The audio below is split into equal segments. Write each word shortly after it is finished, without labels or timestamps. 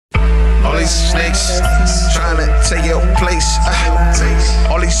place. Snakes trying to take your place.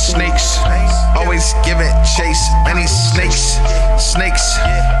 All these snakes always giving chase. Many snakes,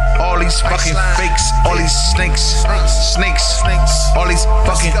 all these fucking fakes. All these snakes, all these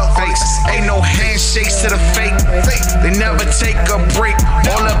fucking fakes. Ain't no handshakes to the fake. They never take a break.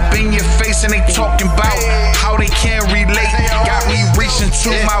 All up in your face and they talking about how they can't relate. Got me reaching to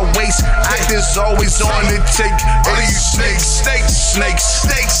my waist. Actors always on the take. All these snakes,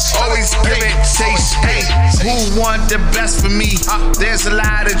 always giving taste. Hey, who want the best for me? There's a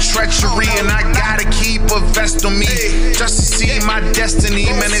lot of treachery and I gotta keep a vest on me just to see my destiny.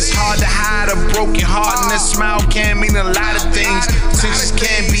 Man, it's hard to hide a broken heart, and a smile can mean a lot of things. Sentences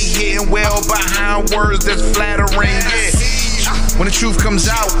can't be hidden well behind words that's flattering. When the truth comes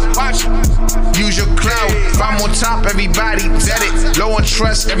out, use your clout. If I'm on top, everybody bet it. Low on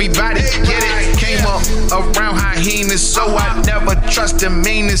trust, everybody get it. Came up around hyenas, so I never trust the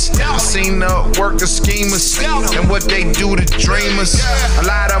meanest. I seen the work the schemers and what they do to dreamers. A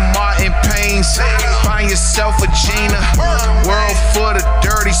lot of Martin Paynes. Find yourself a Gina. World full of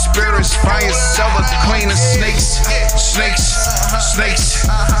dirty spirits. Find yourself a cleaner. Snakes,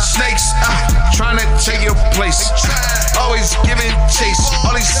 trying to take your place. Always giving chase.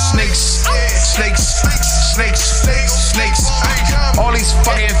 All these snakes. All these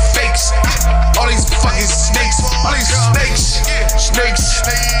fucking fakes. All these fucking snakes. All these snakes.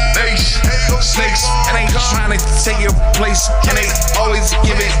 And they trying to take your place. And they always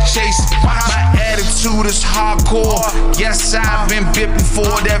giving chase. My attitude is hardcore. Yes, I've been bit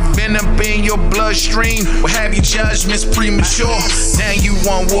before. That venom in your bloodstream will have your judgments premature. Now you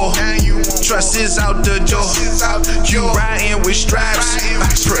want war. Trust is out the door. You riding with stripes,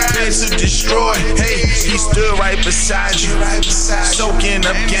 prepared to destroy. Hey, he stood right beside you, soaking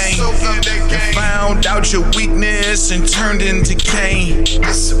up game, and found out your weakness and turned into Cain.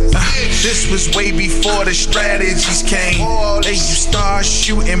 This was way before the strategies came. Hey, you start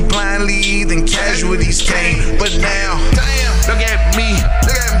shooting blindly, then casualties came. But now, look at me,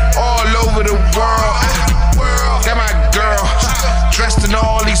 all over the world. Got my girl dressed in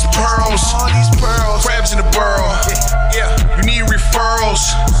all these pearls, crabs in the burrow. You need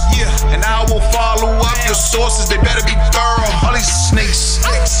referrals, and I will follow up your sources. They better be thorough. All these snakes, all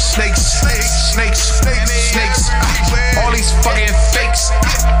these fucking fakes,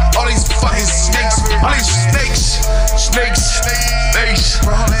 all these fucking snakes, all these snakes,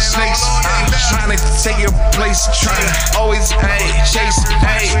 trying to take your place, trying to always chase,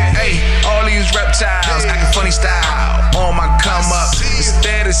 all these reptiles acting funny style on my come up.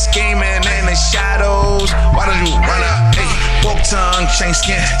 Instead of scheming in the shadows, why don't you run up? Woke tongue, chain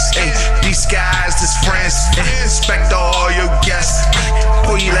skin. These guys, this friends. Respect all your guests.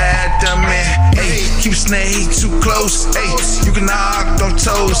 Before you let them in. Keep snake too close. You can knock them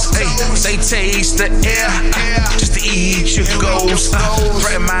toes. Say taste the air, just to eat your goals.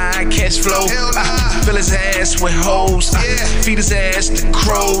 Threaten my cash flow. Fill his ass with hoes. Feed his ass to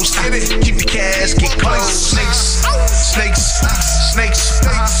crows. Keep your cash, get close. Snakes.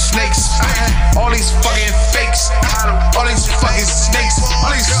 All these fucking fakes. All these fucking snakes.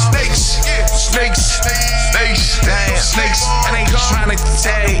 All these snakes. And they trying to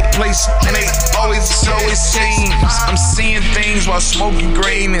take place. And they always seems I'm seeing things while smoking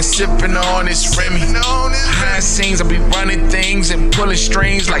green and sipping on this Remy. Behind scenes, I be running things and pulling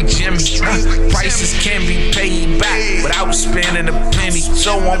strings like Jimmy. Prices can be paid back without spending a penny.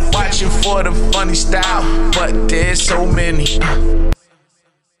 So I'm watching for the funny style, but there's so many.